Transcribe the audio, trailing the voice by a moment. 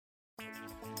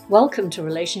Welcome to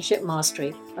Relationship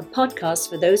Mastery, a podcast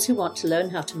for those who want to learn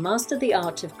how to master the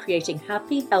art of creating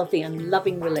happy, healthy, and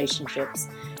loving relationships.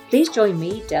 Please join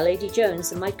me, Lady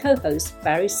Jones, and my co-host,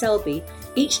 Barry Selby,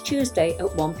 each Tuesday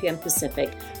at 1 p.m.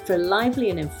 Pacific for a lively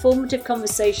and informative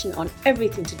conversation on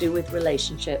everything to do with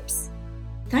relationships.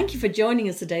 Thank you for joining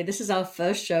us today. This is our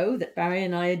first show that Barry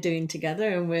and I are doing together,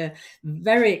 and we're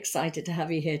very excited to have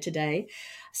you here today.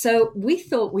 So we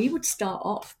thought we would start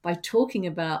off by talking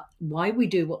about why we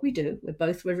do what we do. We're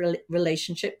both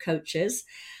relationship coaches,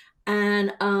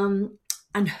 and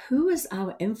who is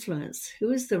our influence?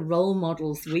 Who is the role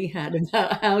models we had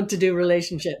about how to do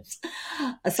relationships?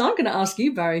 So I'm going to ask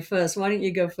you, Barry, first. Why don't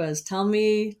you go first? Tell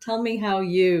me how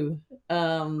you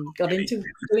got into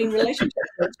doing relationship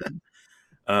coaching.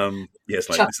 Yes,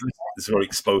 like this is where we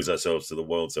expose ourselves to the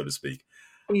world, so to speak.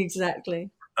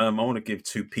 Exactly. I want to give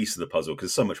two pieces of the puzzle because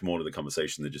there's so much more to the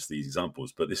conversation than just these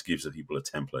examples, but this gives the people a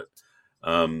template.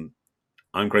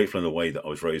 I'm grateful in the way that I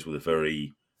was raised with a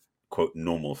very, quote,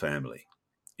 normal family.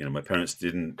 You know, my parents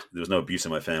there was no abuse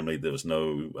in my family. There was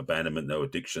no abandonment, no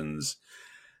addictions.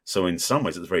 So in some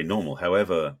ways, it was very normal.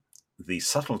 However, the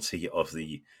subtlety of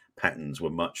the patterns were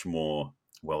much more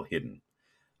well hidden.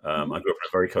 I grew up in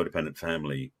a very codependent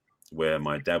family where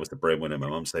my dad was the breadwinner, my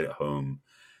mom stayed at home,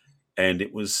 and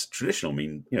it was traditional. I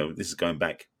mean, you know, this is going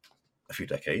back a few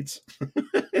decades.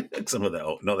 I'm not that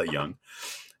old, not that young.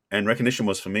 And recognition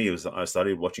was for me was that I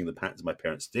started watching the patterns my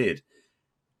parents did,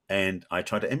 and I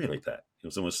tried to emulate that. It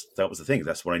was almost that was the thing.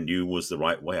 That's what I knew was the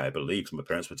right way. I believed my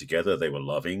parents were together; they were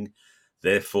loving.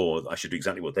 Therefore, I should do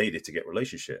exactly what they did to get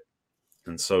relationship.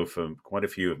 And so, for quite a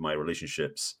few of my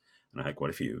relationships, and I had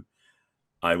quite a few,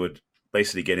 I would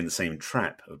basically get in the same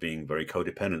trap of being very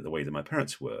codependent the way that my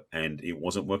parents were, and it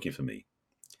wasn't working for me.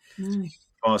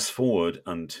 Fast forward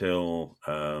until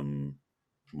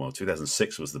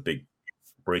 2006 was the big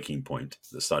breaking point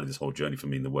that started this whole journey for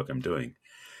me in the work I'm doing.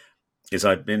 Is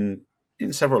I've been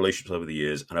in several relationships over the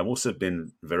years, and I've also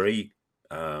been very,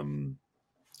 I'll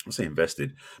say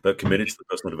invested, but committed to the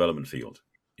personal development field.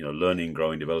 You know, learning,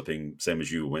 growing, developing. Same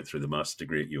as you went through the master's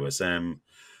degree at USM,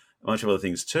 a bunch of other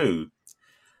things too.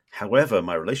 However,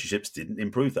 my relationships didn't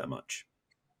improve that much.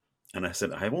 And I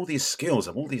said, I have all these skills,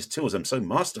 I have all these tools, I'm so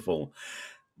masterful,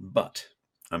 but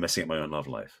I'm messing up my own love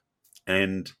life.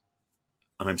 And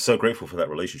I'm so grateful for that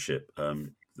relationship.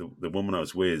 The woman I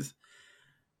was with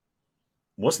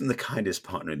wasn't the kindest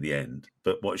partner in the end,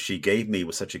 but what she gave me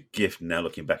was such a gift. Now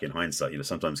looking back in hindsight, you know,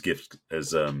 sometimes gifts,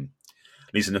 as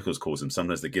Lisa Nichols calls them,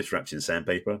 sometimes the gifts wrapped in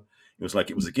sandpaper. It was like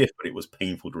it was a gift, but it was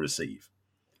painful to receive.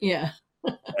 Yeah.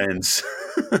 And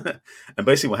and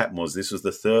basically what happened was this was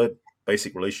the third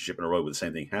basic relationship in a row where the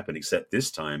same thing happened, except this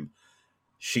time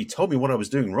she told me what I was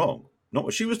doing wrong. Not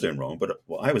what she was doing wrong, but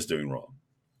what I was doing wrong.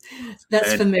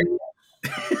 That's familiar.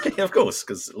 Yeah, of course,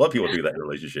 because a lot of people do that in a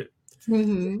relationship.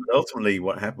 Mm-hmm. But ultimately,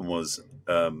 what happened was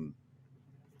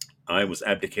I was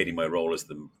abdicating my role as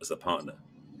the partner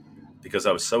because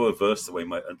I was so averse to the way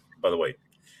by the way,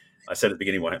 I said at the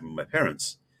beginning what happened with my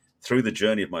parents. Through the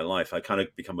journey of my life, I kind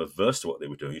of become averse to what they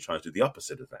were doing and trying to do the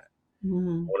opposite of that.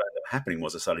 Mm-hmm. What ended up happening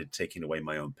was I started taking away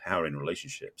my own power in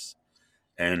relationships.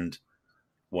 And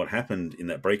what happened in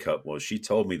that breakup was she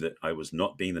told me that I was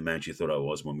not being the man she thought I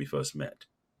was when we first met.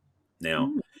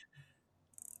 Now,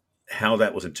 how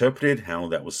that was interpreted, how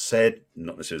that was said,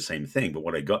 not necessarily the same thing, but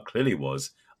what I got clearly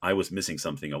was I was missing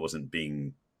something. I wasn't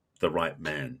being the right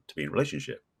man to be in a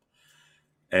relationship.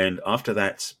 And after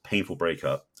that painful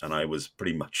breakup, and I was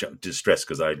pretty much distressed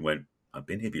because I've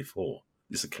been here before.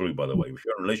 This is a clue, by the way. If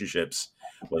you're in relationships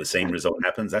where the same result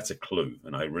happens, that's a clue.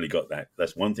 And I really got that.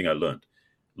 That's one thing I learned.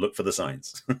 Look for the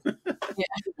signs.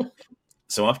 Yeah.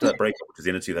 So after that breakup, which was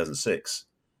the end of 2006,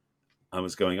 I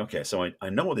was going, okay, so I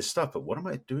know all this stuff, but what am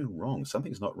I doing wrong?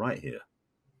 Something's not right here.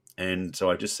 And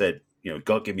so I just said, you know,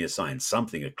 God, give me a sign,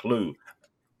 something, a clue,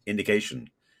 indication.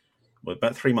 Well,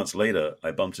 about 3 months later,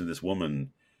 I bumped into this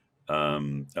woman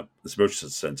at the spiritual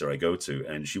center I go to,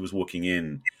 and she was walking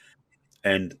in,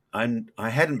 and I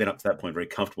hadn't been up to that point very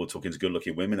comfortable talking to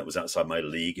good-looking women. That was outside my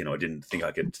league. You know, I didn't think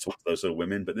I could talk to those sort of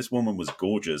women. But this woman was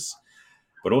gorgeous,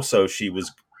 but also she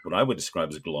was what I would describe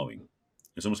as glowing.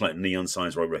 It's almost like neon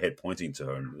signs were over her head pointing to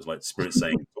her, and it was like spirit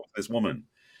saying, "Talk to this woman."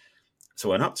 So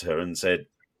I went up to her and said,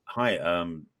 "Hi,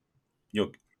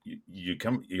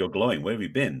 you're glowing. Where have you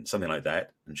been?" Something like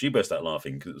that. And she burst out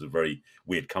laughing because it was a very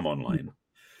weird come-on line.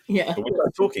 Yeah. But we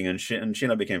started talking, and she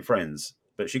and I became friends.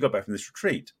 But she got back from this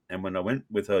retreat, and when I went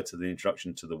with her to the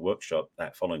introduction to the workshop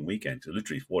that following weekend, so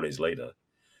literally 4 days later,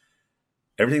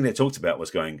 everything they talked about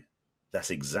was going, that's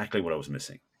exactly what I was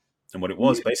missing. And what it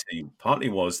was basically partly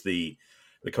was the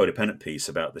codependent piece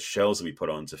about the shells that we put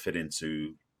on to fit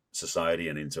into society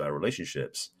and into our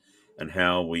relationships, and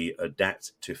how we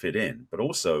adapt to fit in, but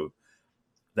also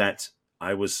that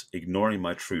I was ignoring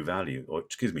my true value, or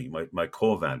excuse me, my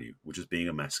core value, which is being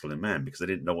a masculine man, because I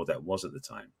didn't know what that was at the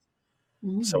time.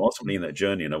 So ultimately in that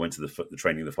journey, and I went to the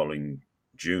training the following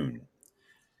June,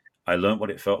 I learned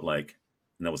what it felt like,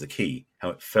 and that was the key, how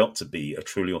it felt to be a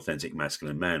truly authentic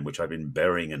masculine man, which I've been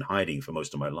burying and hiding for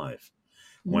most of my life.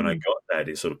 When I got that,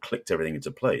 it sort of clicked everything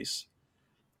into place.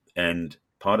 And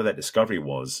part of that discovery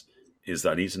is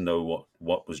that I need to know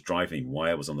what was driving,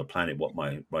 why I was on the planet, what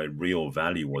my real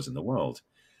value was in the world.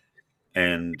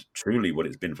 And truly what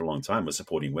it's been for a long time was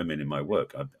supporting women in my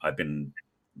work. I've been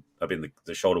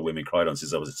the shoulder women cried on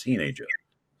since I was a teenager,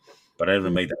 but I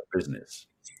never made that a business.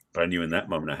 But I knew in that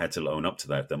moment I had to own up to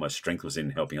that my strength was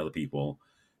in helping other people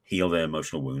heal their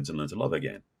emotional wounds and learn to love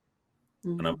again.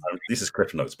 And this is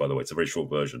Cliff Notes, by the way. It's a very short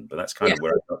version, but that's kind of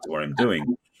where I got to where I'm doing.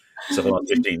 So for the last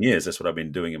 15 years, that's what I've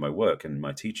been doing in my work and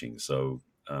my teaching. So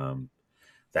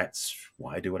that's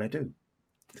why I do what I do.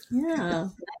 Yeah,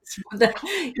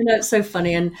 it's so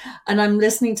funny, and I'm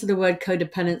listening to the word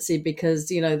codependency because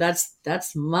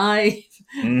that's my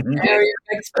area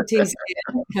of expertise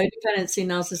here, codependency,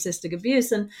 narcissistic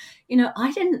abuse, and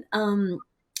I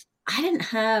didn't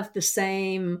have the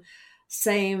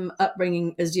same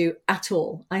upbringing as you at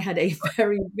all. I had a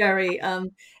very, very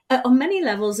on many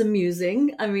levels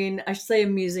amusing. I mean, I say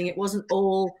amusing. It wasn't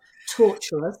all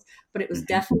torturous, but it was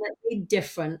definitely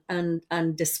different and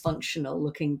dysfunctional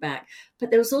looking back.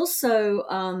 But there was also,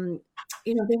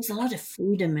 there was a lot of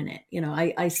freedom in it.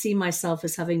 I see myself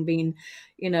as having been,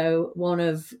 one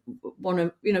of,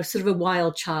 sort of a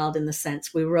wild child in the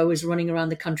sense we were always running around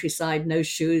the countryside, no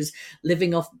shoes,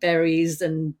 living off berries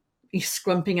and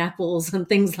scrumping apples and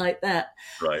things like that.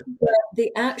 Right. But the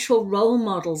actual role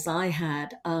models I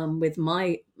had with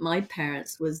my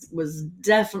parents was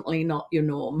definitely not your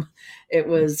norm. It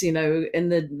was, in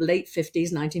the late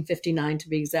 50s, 1959 to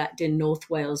be exact, in North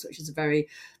Wales, which is a very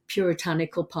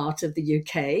puritanical part of the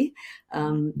UK, a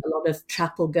lot of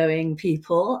chapel-going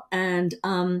people. And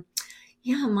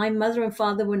my mother and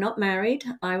father were not married.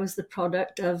 I was the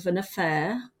product of an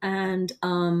affair, and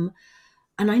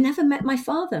I never met my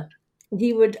father.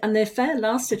 And the affair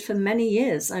lasted for many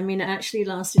years. I mean, it actually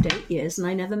lasted 8 years, and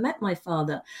I never met my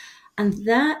father. And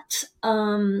that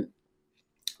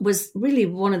was really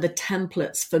one of the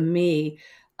templates for me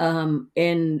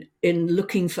in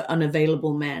looking for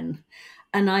unavailable men.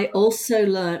 And I also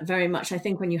learned very much, I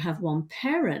think when you have one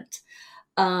parent,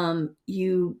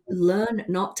 you learn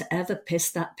not to ever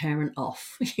piss that parent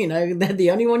off. They're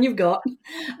the only one you've got.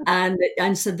 And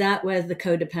so that where the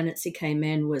codependency came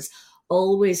in was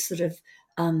always sort of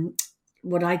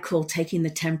what I call taking the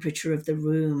temperature of the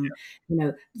room,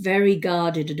 very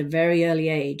guarded at a very early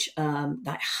age,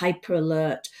 that hyper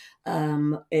alert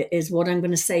is what I'm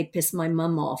going to say, piss my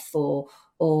mum off, or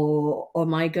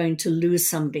am I going to lose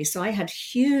somebody? So I had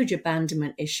huge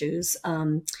abandonment issues.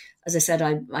 As I said,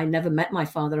 I never met my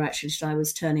father actually until I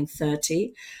was turning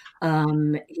 30.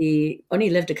 He only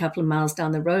lived a couple of miles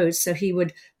down the road. So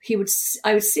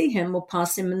I would see him or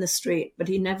pass him in the street, but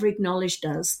he never acknowledged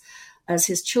us as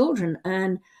his children.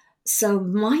 And so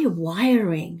my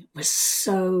wiring was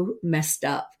so messed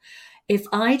up. If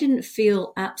I didn't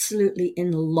feel absolutely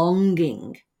in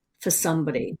longing for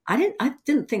somebody, I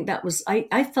didn't think that was,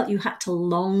 I felt you had to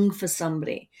long for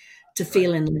somebody to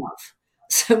feel in love.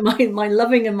 So my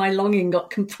loving and my longing got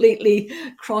completely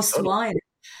cross-wired.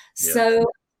 Yeah. So,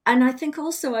 and I think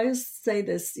also I always say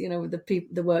this, with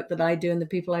the work that I do and the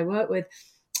people I work with,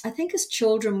 I think as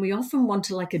children, we often want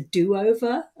to like a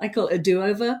do-over. I call it a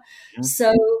do-over. Mm-hmm.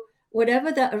 So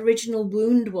whatever that original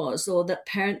wound was, or that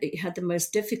parent that you had the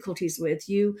most difficulties with,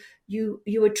 you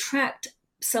attract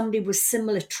somebody with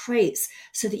similar traits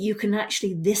so that you can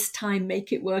actually this time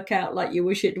make it work out like you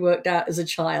wish it worked out as a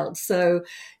child. So,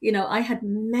 I had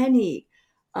many,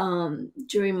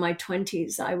 during my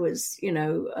 20s, I was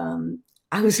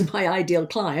my ideal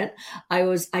client. I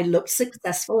looked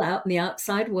successful out in the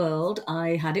outside world.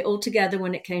 I had it all together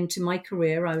when it came to my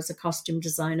career. I was a costume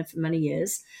designer for many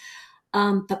years.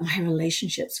 But my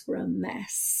relationships were a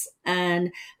mess.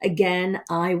 And again,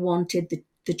 I wanted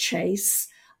the chase.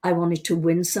 I wanted to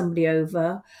win somebody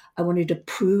over. I wanted to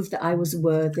prove that I was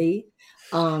worthy.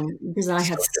 Because I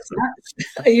had.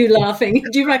 Are you laughing?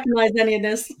 Do you recognize any of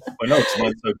this? I know, because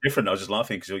mine's so different. I was just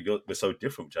laughing because we're so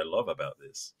different, which I love about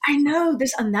this. I know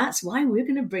this, and that's why we're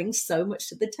going to bring so much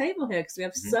to the table here, because we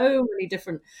have so many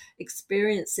different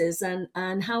experiences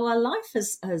and how our life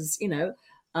has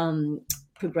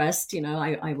progressed.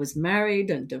 I was married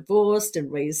and divorced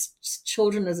and raised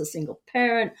children as a single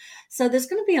parent. So there's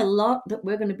going to be a lot that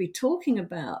we're going to be talking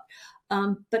about.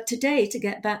 But today, to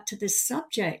get back to this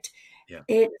subject,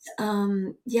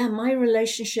 Yeah. My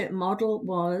relationship model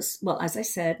was, well, as I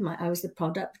said, I was the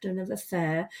product of an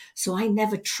affair. So I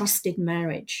never trusted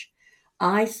marriage.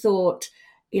 I thought,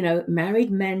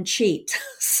 married men cheat.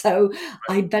 So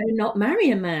I better not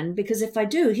marry a man, because if I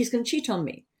do, he's going to cheat on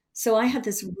me. So I had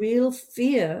this real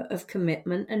fear of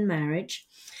commitment and marriage.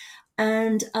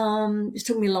 And it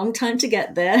took me a long time to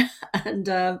get there.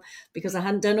 And because I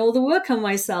hadn't done all the work on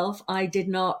myself, I did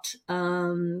not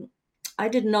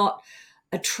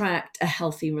attract a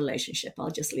healthy relationship.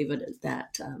 I'll just leave it at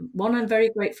that. One I'm very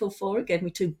grateful for. It gave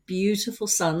me two beautiful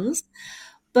sons,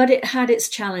 but it had its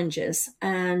challenges.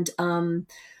 And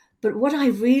but when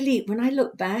I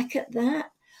look back at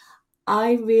that,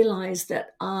 I realized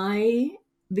that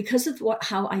because of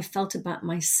how I felt about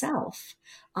myself,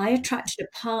 I attracted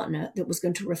a partner that was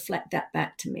going to reflect that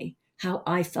back to me, how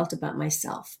I felt about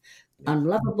myself.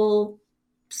 Unlovable,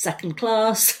 second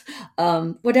class,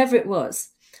 whatever it was.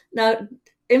 Now,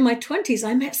 in my 20s,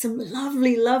 I met some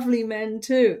lovely, lovely men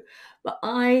too. But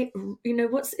isn't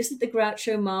it the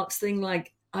Groucho Marx thing?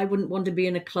 Like, I wouldn't want to be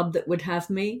in a club that would have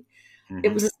me. Mm-hmm.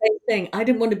 It was the same thing. I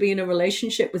didn't want to be in a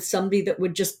relationship with somebody that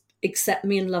would just accept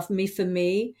me and love me for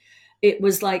me. It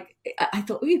was like, I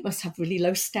thought, you must have really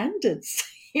low standards.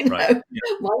 Right.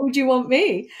 Yeah. Why would you want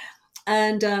me?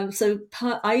 And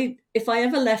if I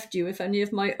ever left you, if any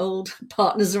of my old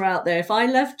partners are out there, if I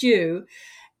left you,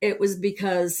 it was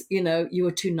because, you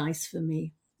were too nice for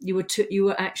me. You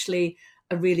were actually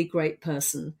a really great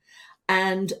person.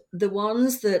 And the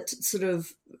ones that sort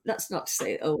of, that's not to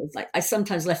say, it's like, I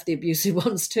sometimes left the abusive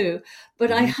ones too, but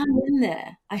Mm-hmm. I hung in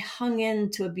there. I hung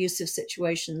into abusive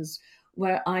situations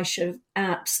where I should have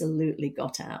absolutely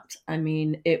got out. I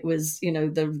mean, it was,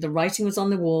 the writing was on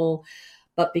the wall.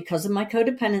 But because of my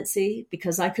codependency,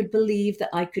 because I could believe that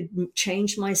I could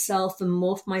change myself and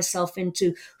morph myself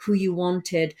into who you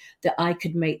wanted, that I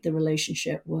could make the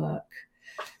relationship work.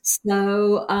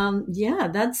 So,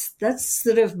 that's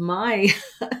sort of my,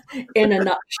 in a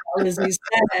nutshell, as you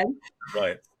said.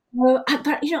 Right. But,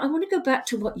 I want to go back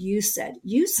to what you said.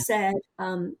 You said,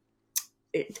 I'd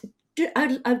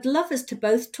love us to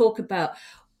both talk about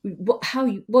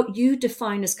what you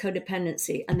define as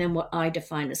codependency, and then what I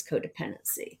define as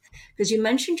codependency. Because you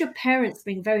mentioned your parents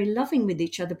being very loving with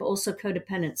each other, but also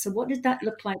codependent. So what did that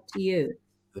look like to you?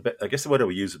 I guess the word I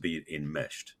would use would be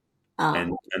enmeshed.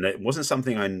 And it wasn't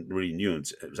something I really knew.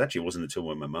 It wasn't until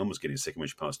when my mum was getting sick and when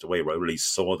she passed away where I really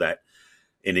saw that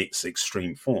in its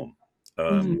extreme form.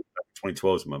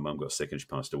 2012, when my mum got sick and she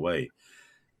passed away.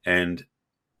 And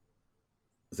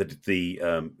I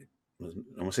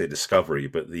won't say a discovery,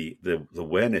 but the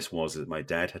awareness was that my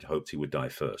dad had hoped he would die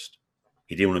first.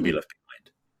 He didn't want to be left behind.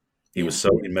 He was so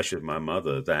enmeshed with my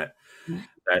mother that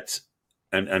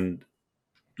and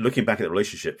looking back at the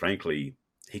relationship, frankly,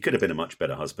 he could have been a much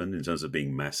better husband in terms of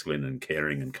being masculine and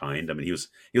caring and kind. I mean, he was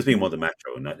being more the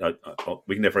macho, and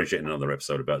we can differentiate in another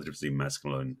episode about the difference between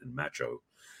masculine and macho.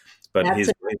 But his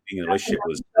way of being in a relationship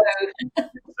was.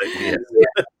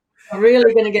 I'm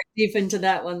really going to get deep into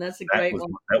that one. That's a great one.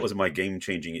 That was my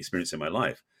game-changing experience in my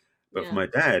life. But for my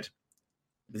dad,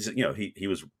 he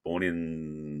was born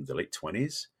in the late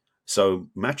 20s. So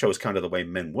macho is kind of the way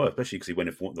men were, especially because he went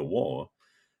and fought the war.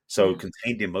 So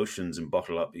contained emotions and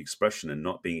bottle up the expression and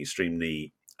not being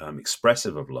extremely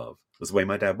expressive of love was the way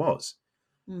my dad was.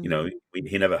 He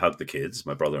never hugged the kids,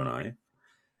 my brother and I.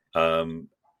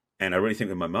 And I really think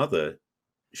with my mother,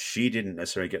 she didn't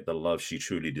necessarily get the love she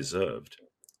truly deserved.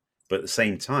 But at the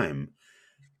same time,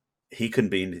 he couldn't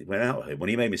be without her. When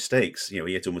he made mistakes, he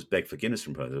had to almost beg forgiveness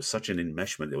from her. There was such an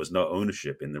enmeshment. There was no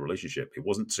ownership in the relationship.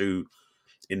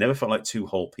 It never felt like two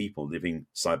whole people living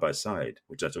side by side,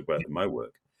 which I talk about in my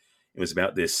work. It was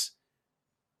about this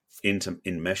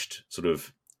enmeshed sort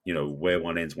of, where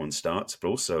one ends, one starts, but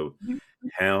also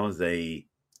how they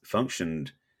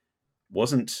functioned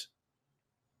wasn't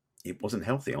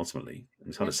healthy ultimately.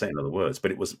 It's hard to say in other words,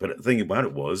 but the thing about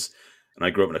it was, and I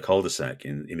grew up in a cul-de-sac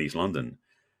in East London,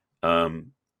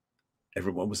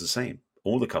 everyone was the same.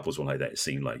 All the couples were like that, it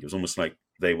seemed like. It was almost like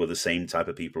they were the same type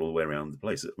of people all the way around the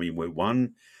place. I mean,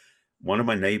 one of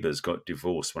my neighbors got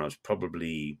divorced when I was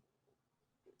probably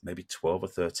maybe 12 or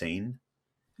 13.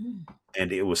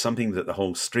 And it was something that the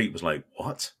whole street was like,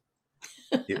 what?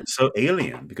 It was so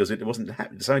alien because it wasn't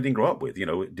something I didn't grow up with.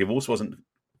 Divorce wasn't,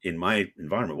 in my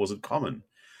environment, wasn't common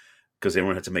because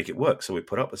everyone had to make it work. So we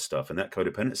put up with stuff. And that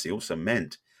codependency also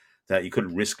meant that you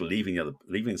couldn't risk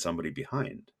leaving somebody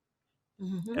behind.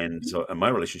 And so in my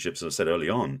relationships, as I said early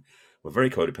on, were very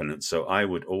codependent. So I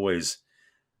would always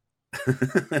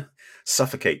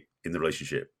suffocate in the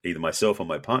relationship, either myself or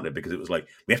my partner, because it was like,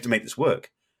 we have to make this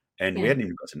work. And we hadn't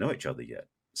even got to know each other yet.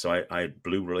 So I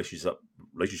blew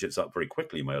relationships up very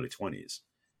quickly in my early 20s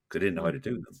because I didn't know how to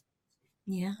do them.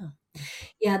 Yeah.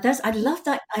 Yeah, I love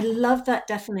that. I love that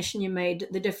definition you made,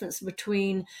 the difference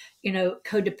between,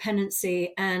 codependency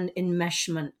and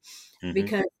enmeshment,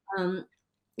 because,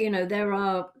 there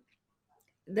are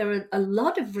a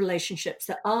lot of relationships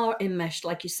that are enmeshed,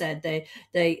 like you said.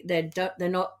 They're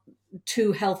not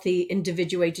two healthy,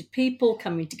 individuated people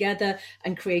coming together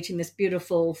and creating this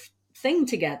beautiful thing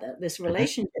together, this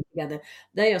relationship together.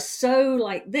 They are so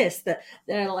like this that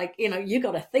they're like, you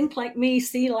got to think like me,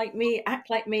 see like me, act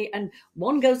like me, and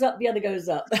one goes up, the other goes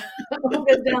up. One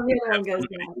goes down, the other one goes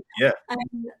down. Yeah.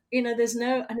 And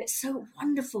and it's so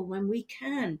wonderful when we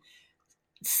can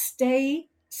stay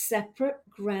separate,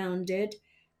 grounded,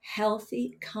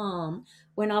 healthy, calm,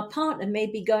 when our partner may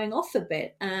be going off a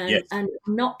bit, and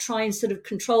not try and sort of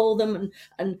control them,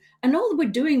 and all we're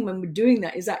doing when we're doing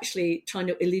that is actually trying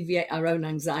to alleviate our own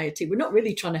anxiety. We're not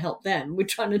really trying to help them. We're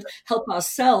trying to help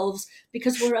ourselves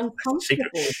because we're uncomfortable.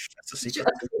 That's a secret.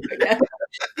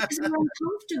 Because we're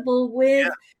uncomfortable with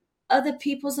other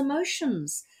people's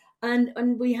emotions.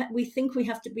 And we think we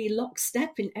have to be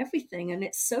lockstep in everything. And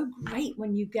it's so great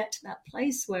when you get to that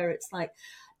place where it's like,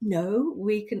 no,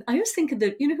 we can. I always think of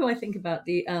who I think about,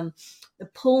 the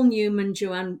Paul Newman,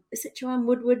 Joanne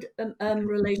Woodward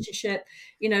relationship.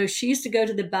 She used to go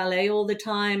to the ballet all the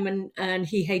time, and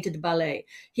he hated the ballet.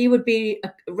 He would be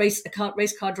a race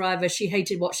car driver. She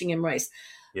hated watching him race.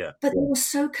 Yeah. But they were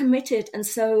so committed and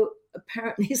so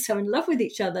apparently so in love with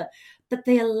each other, but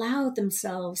they allowed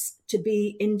themselves to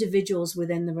be individuals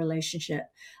within the relationship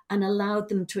and allowed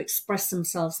them to express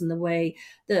themselves in the way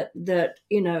that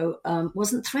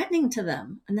wasn't threatening to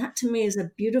them. And that to me is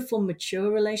a beautiful,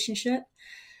 mature relationship.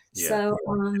 Yeah. So,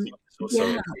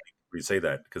 we say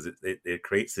that because it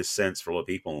creates this sense for a lot of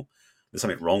people. There's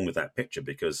something wrong with that picture,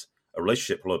 because a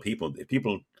relationship for a lot of people, if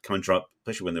people conjure up,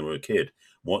 especially when they were a kid,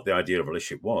 what the idea of a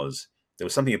relationship was, there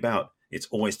was something about it's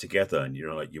always together, and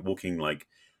you're walking like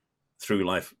through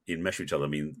life in mesh with each other. I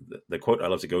mean, the quote I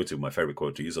love to go to, my favorite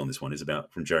quote to use on this one, is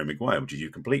from Jerry Maguire, which is "You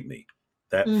complete me."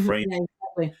 That phrase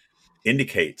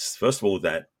indicates, first of all,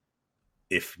 that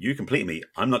if you complete me,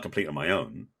 I'm not complete on my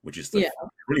own, which is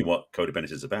really what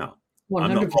codependence is about. 100%.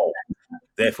 I'm not whole.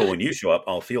 Therefore, when you show up,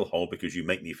 I'll feel whole because you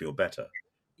make me feel better.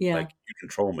 Yeah. Like you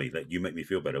control me, that you make me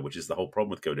feel better, which is the whole problem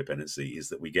with codependency, is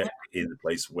that we get in the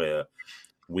place where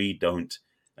we don't,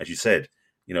 as you said,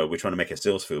 we're trying to make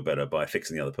ourselves feel better by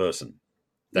fixing the other person.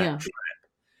 That trap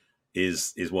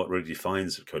is what really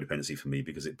defines codependency for me,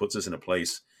 because it puts us in a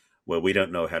place where we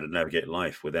don't know how to navigate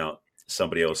life without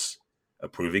somebody else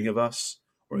approving of us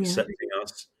or accepting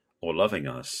us or loving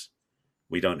us.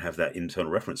 We don't have that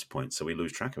internal reference point, so we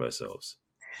lose track of ourselves.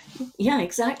 Yeah,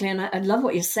 exactly. And I love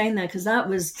what you're saying there, because that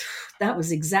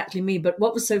was exactly me. But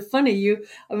what was so funny,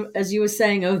 as you were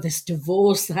saying, this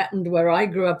divorce happened where I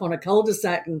grew up on a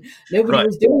cul-de-sac and nobody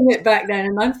was doing it back then.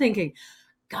 And I'm thinking,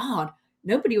 God,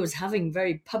 nobody was having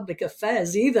very public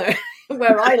affairs either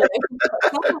where I live.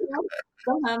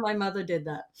 Somehow my mother did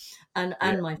that, and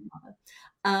my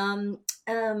father.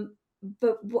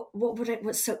 But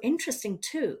what's so interesting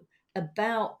too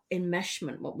about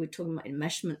enmeshment, what we're talking about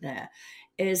enmeshment there,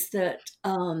 is that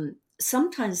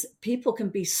sometimes people can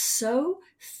be so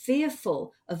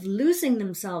fearful of losing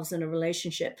themselves in a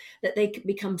relationship that they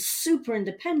become super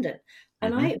independent.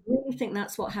 And I really think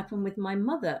that's what happened with my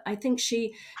mother. I think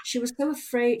she was so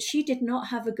afraid. She did not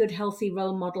have a good, healthy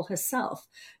role model herself,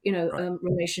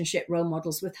 relationship role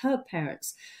models with her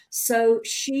parents. So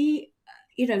she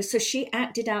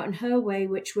acted out in her way,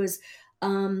 which was,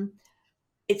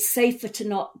 it's safer to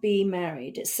not be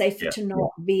married. It's safer to not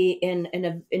be in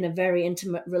a very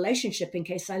intimate relationship in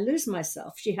case I lose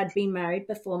myself. She had been married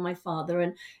before my father,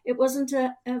 and it wasn't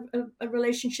a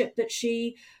relationship that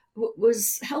she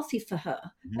was healthy for her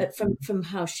from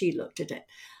how she looked at it.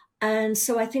 And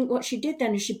so I think what she did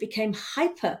then is she became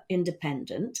hyper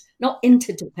independent, not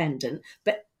interdependent,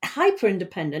 but hyper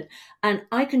independent. And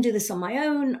I can do this on my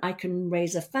own. I can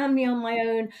raise a family on my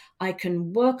own. I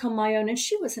can work on my own. And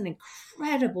she was an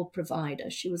incredible provider.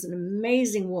 She was an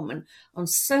amazing woman on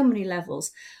so many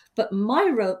levels. But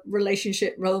my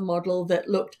relationship role model that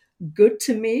looked good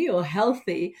to me or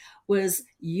healthy was,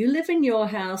 you live in your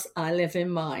house, I live in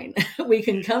mine. We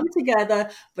can come together,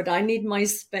 but I need my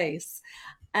space.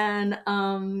 And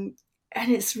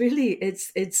it's really,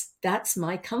 that's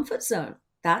my comfort zone.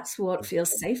 That's what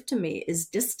feels safe to me is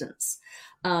distance.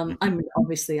 I'm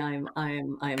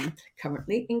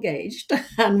currently engaged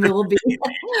and we'll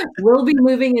be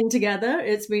moving in together.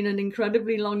 It's been an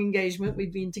incredibly long engagement.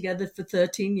 We've been together for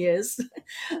 13 years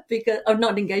because, or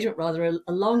not engagement, rather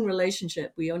a long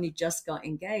relationship. We only just got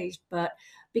engaged, but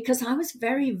because I was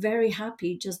very, very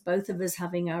happy just both of us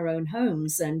having our own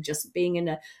homes and just being in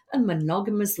a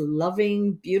monogamous,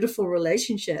 loving, beautiful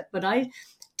relationship. But I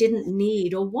didn't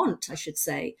need or want, I should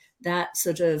say, that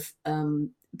sort of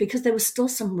because there was still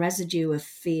some residue of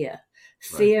fear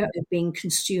of being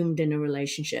consumed in a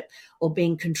relationship or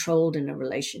being controlled in a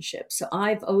relationship. So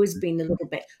I've always been a little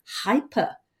bit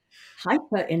hyper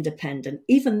independent,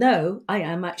 even though I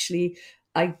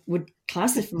would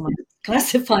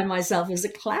classify myself as a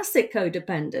classic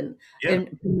codependent Yeah.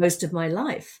 in most of my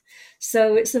life.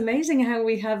 So it's amazing how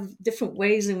we have different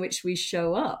ways in which we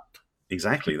show up.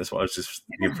 Exactly. That's what I was just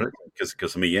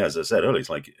because for me, yeah, as I said earlier, it's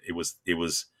like it was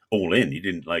all in. You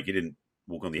didn't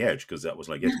walk on the edge because that was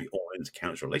like you had to be all in to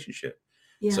count a relationship.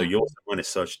 Yeah. So yours and mine is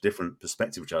such different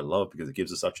perspective, which I love because it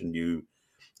gives us such a new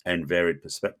and varied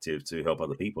perspective to help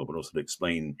other people, but also to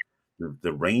explain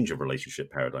the range of relationship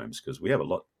paradigms. Because we have a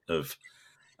lot of,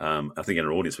 I think in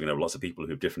our audience we're going to have lots of people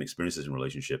who have different experiences in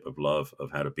relationship, of love,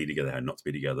 of how to be together, how not to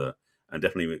be together, and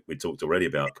definitely we talked already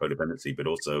about codependency, but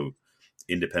also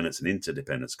independence and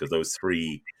interdependence, because those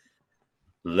three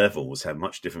levels have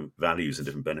much different values and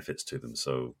different benefits to them.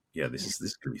 So yeah, this is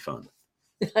going to be fun.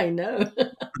 I know.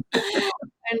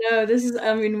 I know. This is.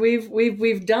 I mean,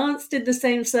 we've danced in the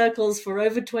same circles for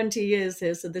over 20 years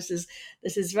here. So this is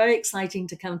very exciting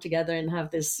to come together and have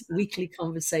this weekly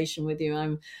conversation with you.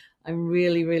 I'm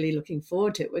really, really looking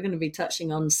forward to it. We're going to be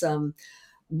touching on some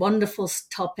wonderful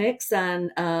topics,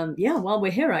 and while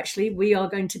we're here, actually, we are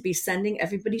going to be sending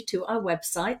everybody to our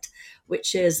website,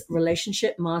 which is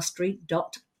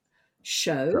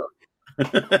relationshipmastery.show.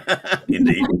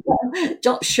 Indeed.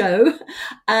 .show,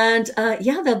 and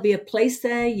there'll be a place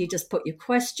there. You just put your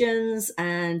questions,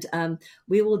 and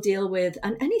we will deal with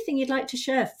anything you'd like to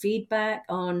share, feedback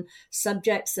on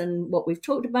subjects and what we've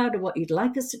talked about or what you'd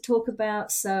like us to talk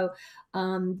about. So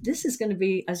this is going to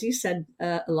be, as you said,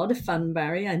 a lot of fun,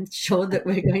 Barry. I'm sure that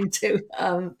we're going to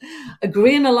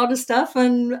agree on a lot of stuff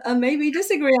and maybe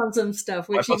disagree on some stuff,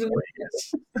 which is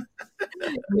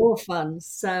more fun.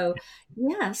 So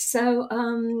let's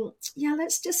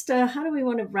just how do we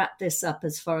want to wrap this up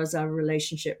as far as our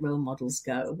relationship role models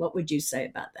go? What would you say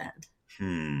about that?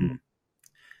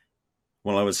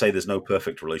 Well, I would say there's no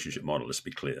perfect relationship model, let's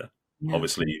be clear. Yeah.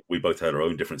 Obviously, we both had our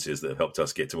own differences that have helped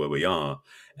us get to where we are,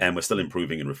 and we're still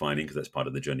improving and refining because that's part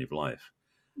of the journey of life.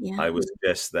 Yeah. I would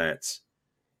suggest that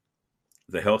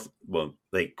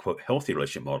they quote healthy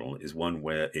relationship model is one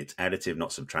where it's additive, not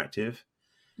subtractive,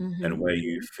 and where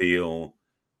you feel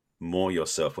more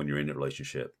yourself when you're in a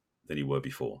relationship than you were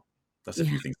before. That's a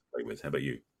few things to play with. How about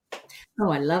you? Oh,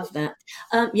 I love that.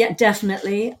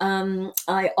 Definitely.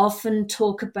 I often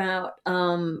talk about,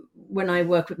 when I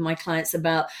work with my clients,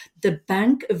 about the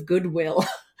bank of goodwill.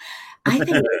 I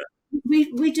think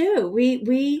we do.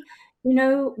 We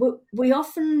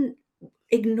often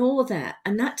ignore that.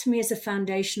 And that to me is a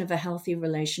foundation of a healthy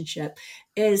relationship,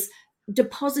 is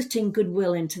depositing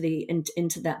goodwill into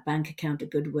that bank account of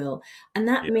goodwill. And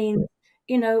that means,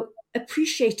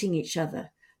 appreciating each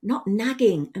other, not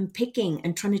nagging and picking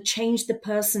and trying to change the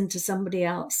person to somebody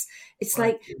else. It's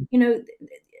like,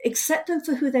 accept them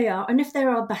for who they are. And if there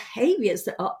are behaviors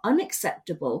that are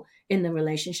unacceptable in the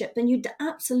relationship, then you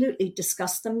absolutely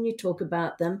discuss them and you talk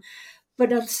about them.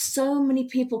 But so many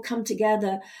people come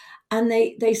together and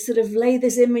they sort of lay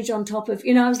this image on top of,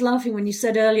 I was laughing when you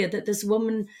said earlier that this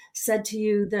woman said to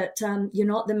you that you're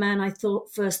not the man I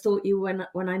first thought you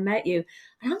when I met you.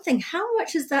 And I'm thinking, how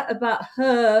much is that about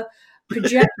her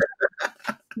projection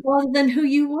rather than who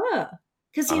you were?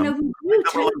 Because, we do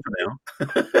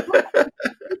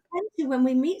tend to, when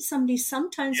we meet somebody,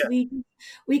 sometimes we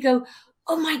go,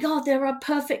 oh my God, they're our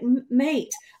perfect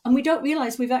mate. And we don't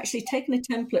realize we've actually taken a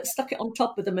template, stuck it on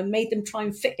top of them and made them try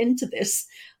and fit into this.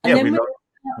 And then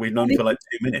we've known for like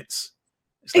 2 minutes.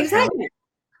 Exactly.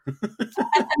 And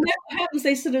then what happens,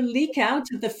 they sort of leak out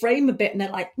of the frame a bit and they're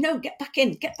like, no, get back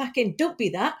in. Don't be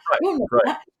that. You're not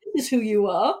that. This is who you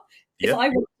are.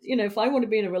 Yep. If I want to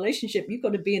be in a relationship, you've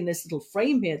got to be in this little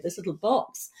frame here, this little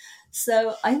box.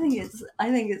 So I think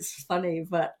it's funny,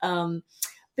 but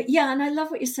yeah, and I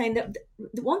love what you're saying. That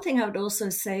the one thing I would also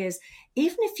say is,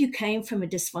 even if you came from a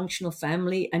dysfunctional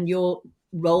family and your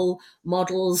role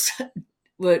models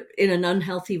were in an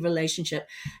unhealthy relationship,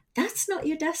 that's not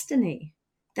your destiny.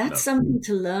 That's something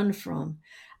to learn from.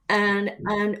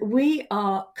 And we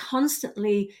are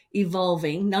constantly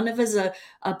evolving. None of us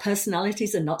our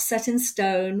personalities are not set in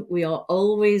stone. We are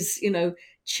always,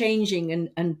 changing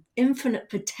and infinite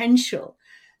potential.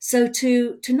 So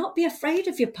to not be afraid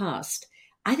of your past,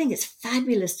 I think it's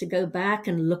fabulous to go back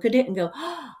and look at it and go,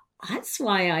 oh, that's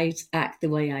why I act the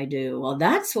way I do, or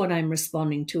that's what I'm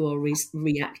responding to or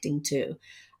reacting to.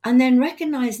 And then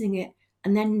recognizing it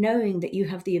and then knowing that you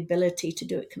have the ability to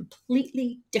do it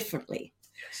completely differently.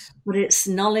 Yes. But it's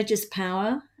knowledge is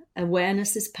power,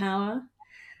 awareness is power.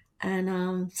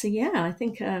 And so, yeah, I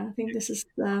think this is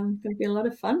going to be a lot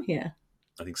of fun here.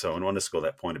 I think so. I want to underscore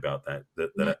that point about that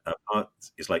our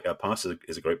past is like, our past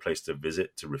is a great place to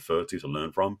visit, to refer to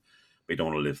learn from, but you don't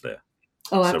want to live there.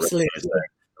 Oh, absolutely. So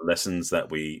the lessons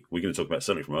that we're going to talk about,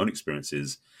 certainly from our own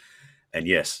experiences. And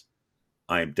yes,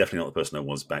 I am definitely not the person I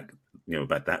was back,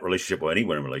 about that relationship or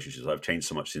anywhere in relationships. I've changed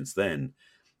so much since then.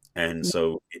 And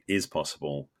so it is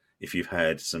possible, if you've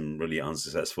had some really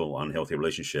unsuccessful, unhealthy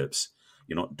relationships,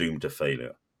 you're not doomed to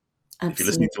failure. Absolutely. If you're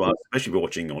listening to us, especially if you're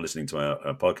watching or listening to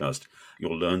our podcast,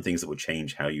 you'll learn things that will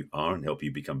change how you are and help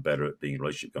you become better at being in a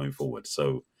relationship going forward.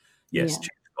 So, yes, change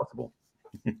is possible.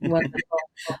 Wonderful.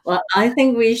 Well, I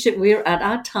think we're at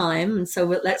our time, and so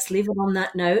let's leave it on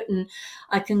that note. And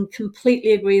I can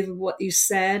completely agree with what you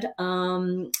said.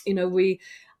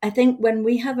 I think when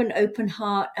we have an open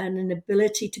heart and an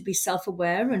ability to be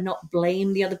self-aware and not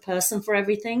blame the other person for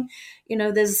everything,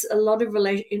 there's a lot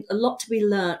to be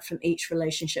learned from each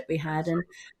relationship we had.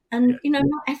 And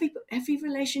not every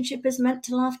relationship is meant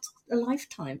to last a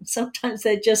lifetime. Sometimes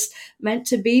they're just meant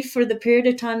to be for the period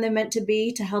of time they're meant to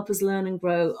be, to help us learn and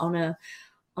grow on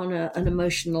an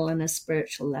emotional and a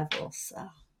spiritual level. So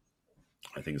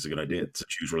I think it's a good idea to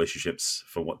choose relationships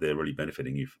for what they're really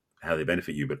benefiting you, how they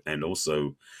benefit you, and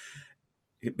also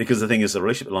because the thing is, a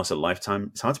relationship that lasts a lifetime,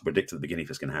 it's hard to predict at the beginning if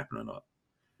it's going to happen or not.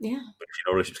 Yeah. But if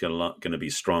your relationship's going to be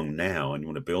strong now and you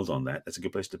want to build on that, that's a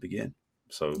good place to begin.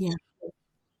 So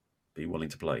be willing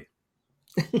to play.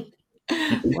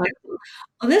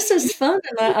 Well, this is fun,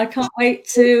 and I can't wait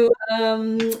to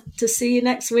see you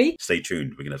next week. Stay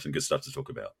tuned. We're going to have some good stuff to talk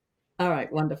about. All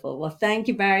right, wonderful. Well, thank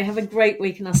you, Barry. Have a great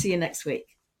week, and I'll see you next week.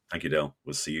 Thank you, Del.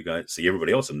 We'll see you guys. See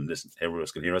everybody else, and everyone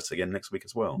else can hear us again next week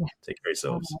as well. Yeah. Take care of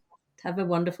yourselves. Have a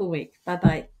wonderful week.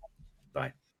 Bye-bye.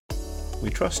 Bye. We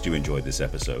trust you enjoyed this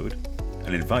episode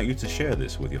and invite you to share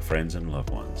this with your friends and loved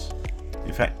ones.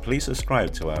 In fact, please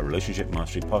subscribe to our Relationship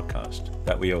Mastery podcast.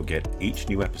 That way you'll get each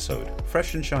new episode,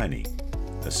 fresh and shiny,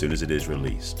 as soon as it is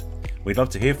released. We'd love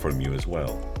to hear from you as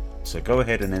well. So go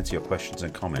ahead and enter your questions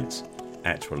and comments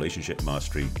at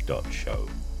relationshipmastery.show.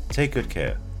 Take good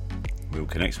care. We will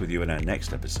connect with you in our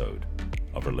next episode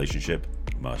of Relationship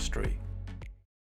Mastery.